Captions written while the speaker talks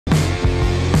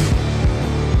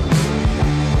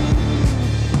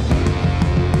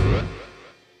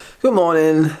Good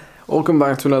morning, welcome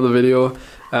back to another video.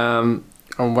 I'm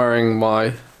wearing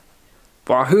my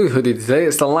Wahoo hoodie today.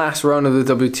 It's the last round of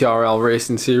the WTRL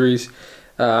racing series.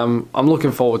 I'm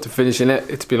looking forward to finishing it.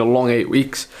 It's been a long 8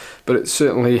 weeks, but it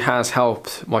certainly has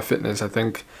helped my fitness, I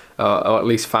think, or at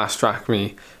least fast track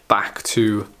me back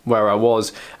to where I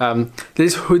was.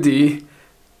 This hoodie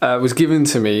was given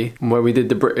to me when we did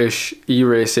the British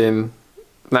e-racing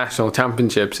national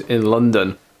championships in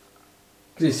London.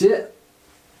 Do you see it?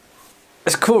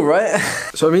 It's cool, right?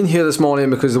 So I'm in here this morning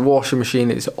because the washing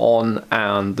machine is on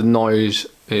and the noise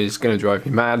is going to drive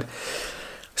me mad.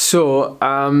 So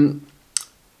a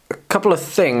couple of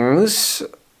things.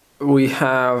 We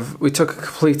took a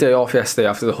complete day off yesterday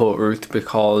after the haute route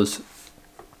because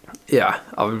I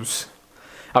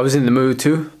was in the mood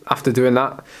too after doing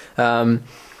that.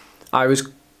 I was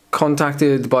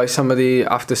contacted by somebody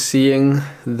after seeing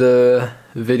the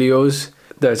videos.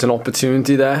 There's an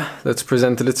opportunity there that's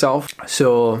presented itself.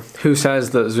 So who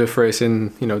says that Zwift racing,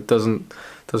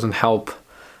 doesn't help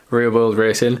real world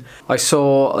racing? I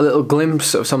saw a little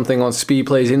glimpse of something on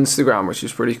Speedplay's Instagram, which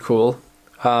is pretty cool.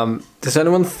 Does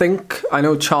anyone think? I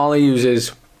know Charlie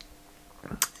uses.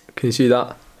 Can you see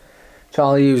that?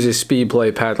 Charlie uses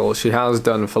Speedplay pedals. She has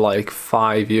done for like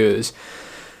 5 years.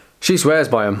 She swears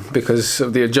by them because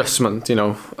of the adjustment,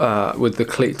 with the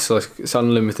cleats. Like it's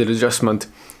unlimited adjustment.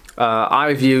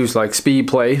 I've used like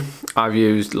Speedplay, I've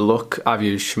used Look, I've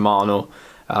used Shimano,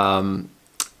 I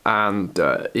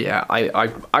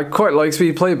quite like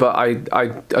Speedplay, but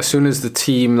I as soon as the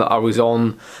team that I was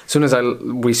on, as soon as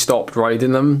we stopped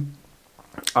riding them,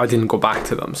 I didn't go back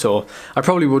to them. So I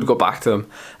probably would go back to them,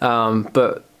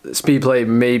 but Speedplay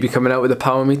may be coming out with a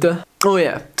power meter. Oh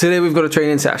yeah, today we've got a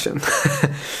training session.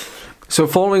 So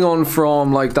following on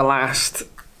from like the last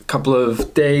couple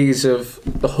of days of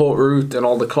the haute route and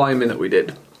all the climbing that we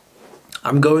did,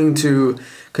 I'm going to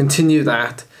continue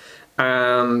that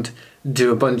and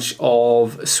do a bunch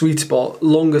of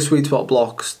longer sweet spot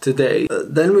blocks today.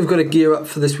 Then we've got to gear up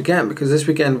for this weekend, because this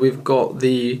weekend we've got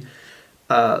the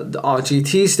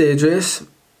RGT stage race,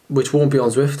 which won't be on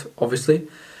Zwift, obviously.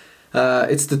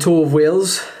 It's the Tour of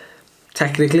Wales,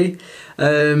 technically.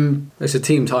 It's a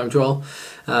team time trial,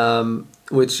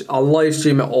 which I'll live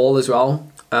stream it all as well.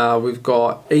 We've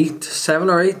got 7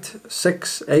 or 8,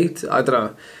 6, 8, I don't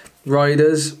know,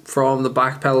 riders from the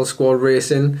back pedal squad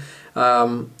racing.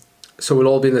 So we'll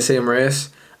all be in the same race,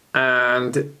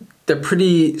 and they're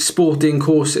pretty sporting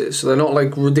courses. So they're not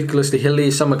like ridiculously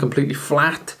hilly. Some are completely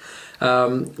flat.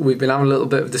 We've been having a little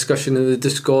bit of discussion in the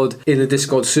Discord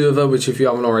server, which if you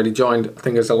haven't already joined, I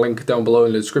think there's a link down below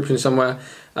in the description somewhere.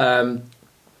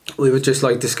 We were just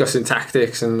like discussing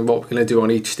tactics and what we're going to do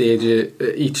on each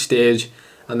stage.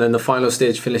 And then the final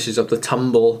stage finishes up the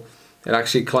tumble. It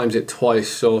actually climbs it twice,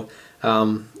 so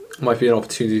might be an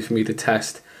opportunity for me to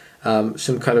test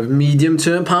some kind of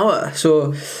medium-term power.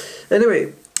 So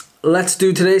anyway, let's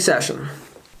do today's session.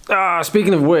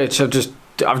 Speaking of which, I've just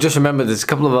remembered there's a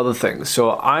couple of other things.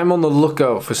 So I'm on the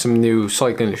lookout for some new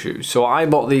cycling shoes. So I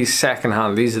bought these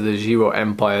secondhand. These are the Giro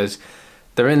Empires.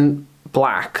 They're in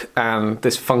black and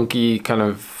this funky kind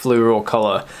of fluoro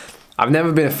color. I've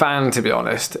never been a fan, to be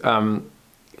honest.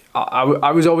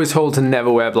 I was always told to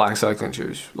never wear black cycling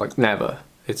shoes, like never.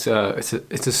 It's a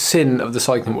sin of the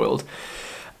cycling world.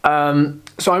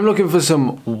 So I'm looking for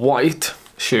some white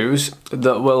shoes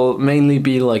that will mainly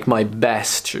be like my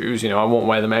best shoes. I won't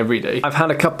wear them every day. I've had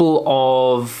a couple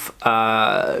of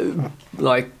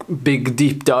like big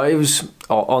deep dives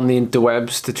on the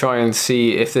interwebs to try and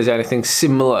see if there's anything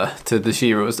similar to the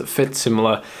Giros that fit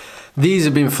similar. These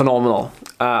have been phenomenal.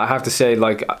 I have to say,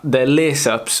 like, their lace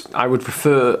ups, I would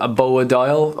prefer a boa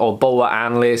dial or boa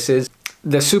and laces.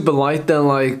 They're super light. They're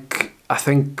like, I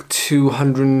think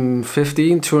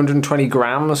 220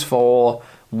 grams for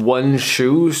one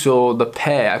shoe, so the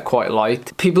pair are quite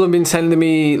light. People have been sending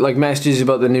me like messages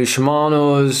about the new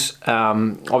Shimanos.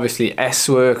 Obviously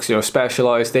S-Works,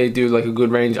 Specialized, they do like a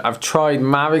good range. I've tried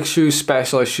Mavic shoes,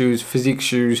 Specialized shoes, Physique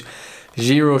shoes,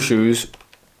 Giro shoes.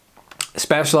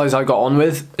 Specialized I got on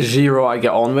with, Giro I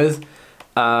get on with.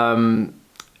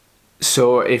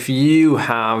 So if you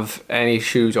have any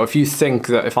shoes, or if you think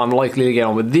that if I'm likely to get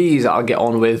on with these, I'll get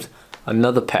on with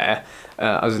another pair,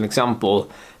 as an example,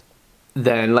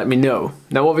 then let me know.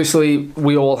 Now obviously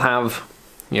we all have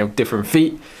different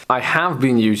feet. I have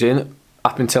been using,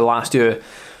 up until last year,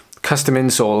 custom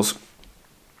insoles,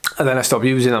 and then I stopped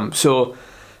using them. So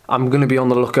I'm going to be on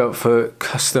the lookout for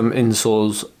custom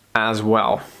insoles as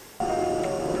well.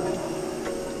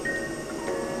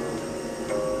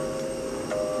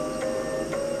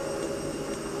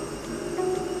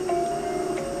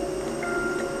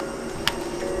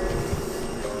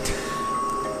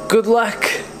 Good luck.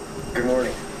 Good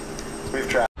morning. We've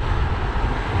tried.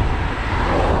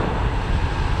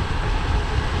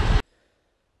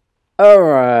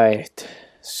 Alright,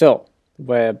 so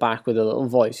we're back with a little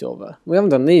voiceover. We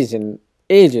haven't done these in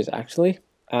ages actually,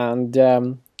 and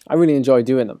I really enjoy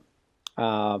doing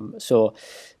them. So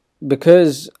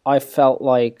because I felt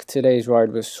like today's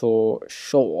ride was so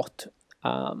short,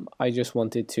 I just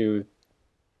wanted to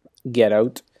get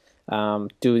out,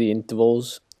 do the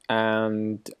intervals,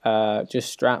 and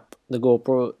just strap the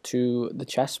GoPro to the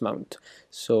chest mount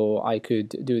so I could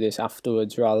do this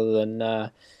afterwards rather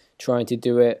than trying to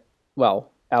do it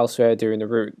elsewhere during the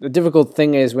route. The difficult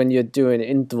thing is when you're doing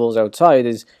intervals outside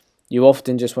is you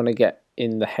often just want to get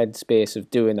in the headspace of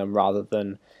doing them rather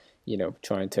than, you know,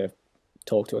 trying to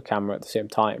talk to a camera at the same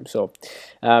time. So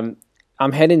I'm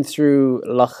heading through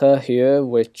Laverack here,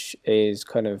 which is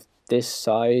kind of this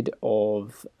side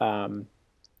of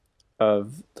the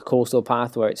coastal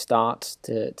path where it starts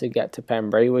to get to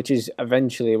Pembrey, which is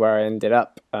eventually where I ended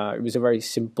up. It was a very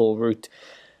simple route,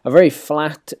 a very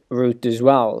flat route as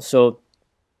well. So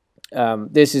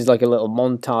this is like a little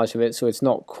montage of it, so it's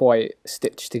not quite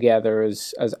stitched together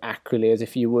as accurately as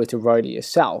if you were to ride it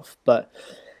yourself. But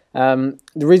the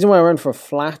reason why I went for a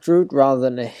flat route rather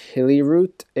than a hilly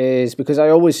route is because I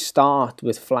always start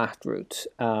with flat routes.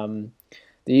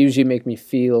 They usually make me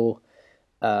feel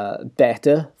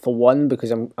better, for one,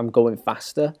 because I'm going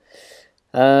faster.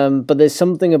 But there's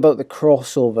something about the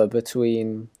crossover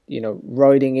between, you know,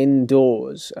 riding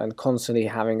indoors and constantly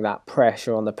having that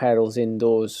pressure on the pedals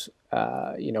indoors,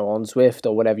 you know, on Zwift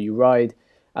or whatever you ride,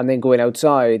 and then going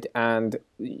outside, and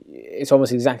it's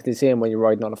almost exactly the same when you're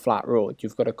riding on a flat road.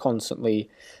 You've got to constantly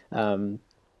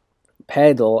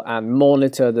pedal and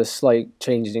monitor the slight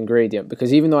changes in gradient,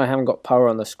 because even though I haven't got power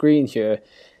on the screen here,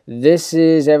 this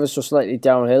is ever so slightly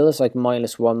downhill. It's like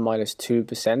 -1,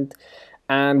 -2%.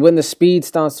 And when the speed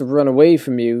starts to run away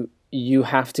from you, you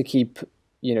have to keep,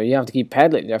 you know, you have to keep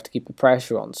pedaling. You have to keep the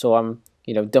pressure on. So I'm,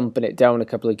 you know, dumping it down a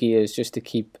couple of gears just to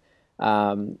keep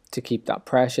that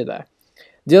pressure there.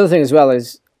 The other thing as well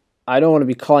is I don't want to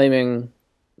be climbing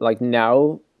like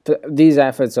now. These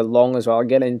efforts are long as well. I'll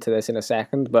get into this in a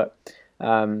second, but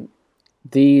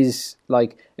these,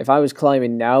 like, if I was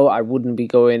climbing now, I wouldn't be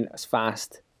going as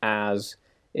fast as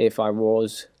if I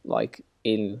was like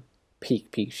in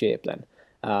peak shape then.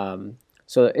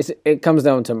 So it comes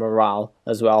down to morale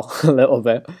as well a little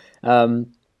bit. I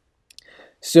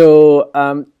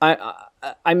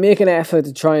make an effort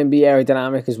to try and be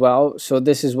aerodynamic as well. So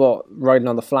this is what riding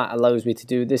on the flat allows me to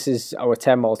do. This is our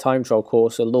 10-mile time trial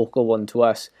course, a local one to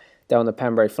us down the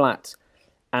Pembrey Flats.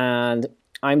 And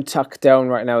I'm tucked down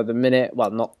right now at the minute. Well,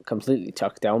 not completely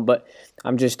tucked down, but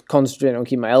I'm just concentrating on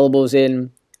keeping my elbows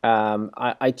in.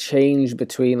 I change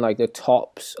between like the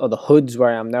tops, or the hoods where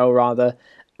I am now rather,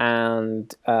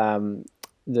 and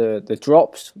the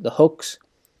drops, the hooks.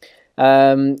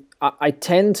 I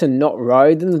tend to not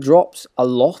ride in the drops a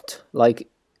lot, like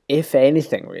if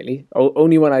anything really,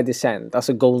 only when I descend. That's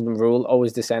a golden rule,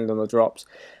 always descend on the drops.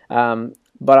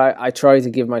 But I try to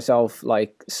give myself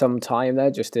like some time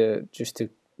there just to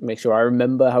make sure I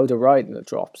remember how to ride in the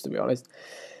drops, to be honest.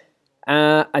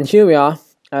 And here we are,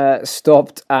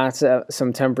 stopped at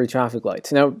some temporary traffic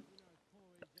lights. Now,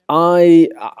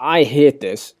 I hate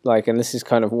this, like, and this is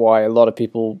kind of why a lot of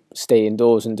people stay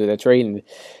indoors and do their training.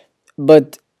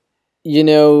 But you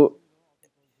know,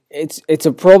 it's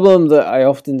a problem that I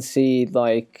often see,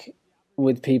 like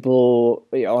with people,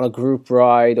 you know, on a group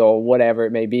ride or whatever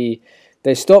it may be.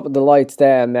 They stop at the lights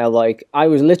there and they're like, I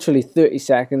was literally 30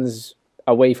 seconds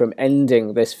away from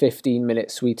ending this 15-minute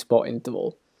sweet spot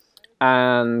interval.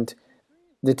 And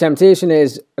the temptation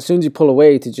is, as soon as you pull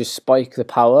away, to just spike the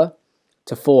power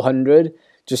to 400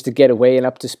 just to get away and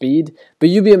up to speed. But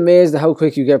you'd be amazed at how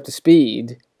quick you get up to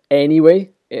speed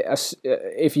anyway,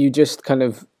 if you just kind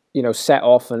of, you know, set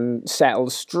off and settle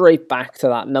straight back to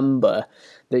that number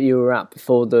that you were at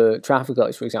before the traffic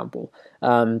lights, for example.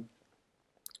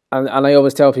 And I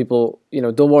always tell people, you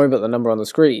know, don't worry about the number on the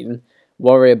screen.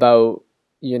 Worry about,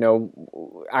 you know,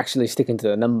 actually sticking to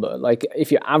the number. Like, if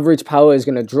your average power is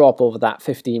going to drop over that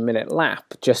 15-minute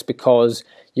lap just because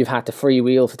you've had to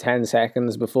freewheel for 10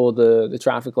 seconds before the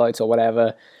traffic lights or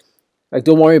whatever, like,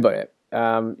 don't worry about it.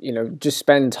 You know, just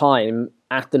spend time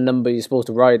at the number you're supposed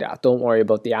to ride at. Don't worry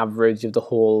about the average of the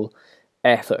whole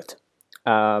effort.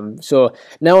 So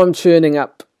now I'm churning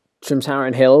up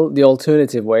Trimsaran Hill the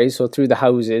alternative way, so through the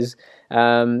houses.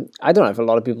 I don't know if a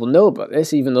lot of people know about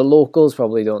this. Even the locals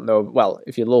probably don't know. Well,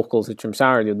 if you're local to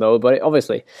Trimsaran, you'll know about it,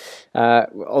 obviously.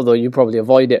 Although you probably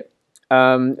avoid it.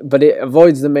 But it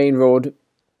avoids the main road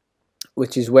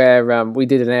which is where we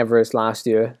did an Everest last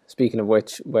year. Speaking of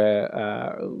which,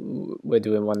 we're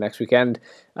doing one next weekend.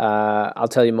 I'll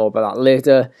tell you more about that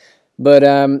later. But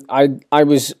I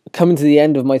was coming to the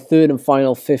end of my third and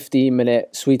final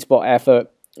 15-minute sweet spot effort.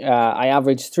 I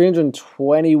averaged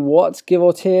 320 watts, give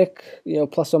or take,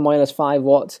 plus or minus 5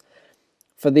 watts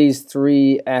for these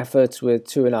 3 efforts with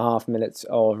 2.5 minutes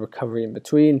of recovery in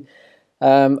between.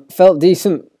 Felt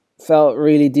decent, felt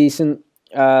really decent.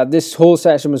 This whole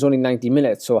session was only 90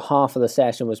 minutes, so half of the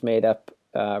session was made up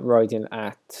riding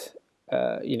at,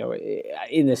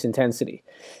 in this intensity.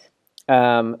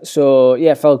 So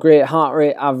yeah, felt great. Heart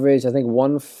rate average, I think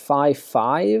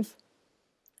 155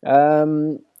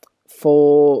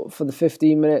 for the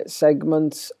 15-minute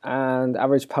segments, and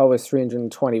average power was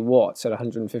 320 watts at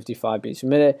 155 beats per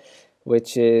minute,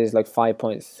 which is like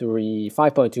 5.2,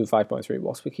 5.3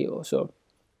 watts per kilo. So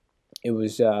it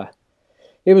was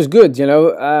good,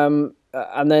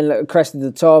 and then crested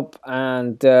the top,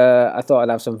 and I thought I'd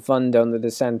have some fun down the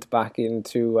descent back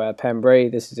into Pembrey.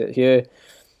 This is it here.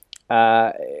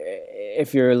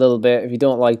 If you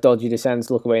don't like dodgy descents,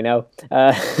 look away now.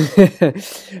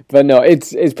 But no,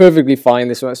 it's perfectly fine,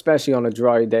 this one, especially on a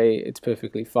dry day. It's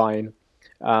perfectly fine.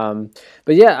 But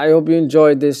yeah, I hope you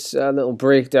enjoyed this little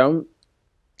breakdown.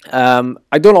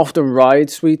 I don't often ride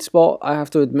Sweet Spot, I have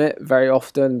to admit, very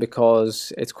often,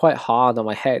 because it's quite hard on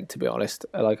my head, to be honest.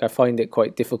 Like, I find it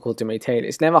quite difficult to maintain.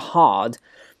 It's never hard,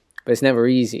 but it's never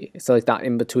easy. It's like that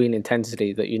in-between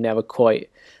intensity that you never quite,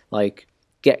 like,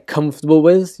 get comfortable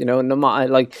with, no matter,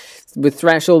 like, with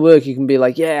threshold work, you can be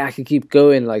like, yeah, I can keep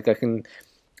going, like, I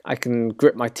can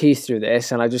grit my teeth through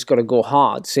this, and I just got to go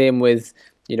hard. Same with,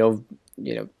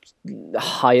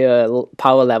 higher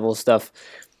power level stuff.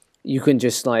 You can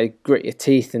just, like, grit your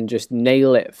teeth and just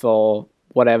nail it for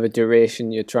whatever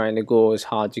duration you're trying to go as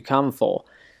hard as you can for.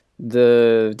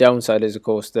 The downside is, of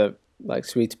course, that, like,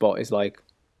 Sweet Spot is, like,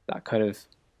 that kind of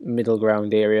middle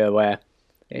ground area where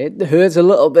it hurts a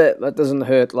little bit, but doesn't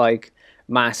hurt, like,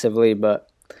 massively, but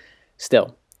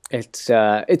still, it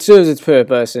serves its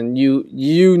purpose, and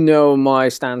you know my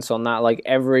stance on that. Like,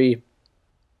 every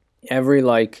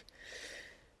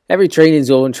training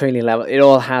zone, training level, it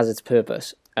all has its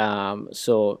purpose.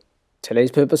 So today's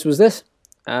purpose was this.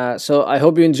 So I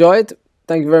hope you enjoyed.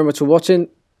 Thank you very much for watching,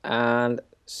 and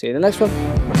see you in the next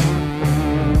one.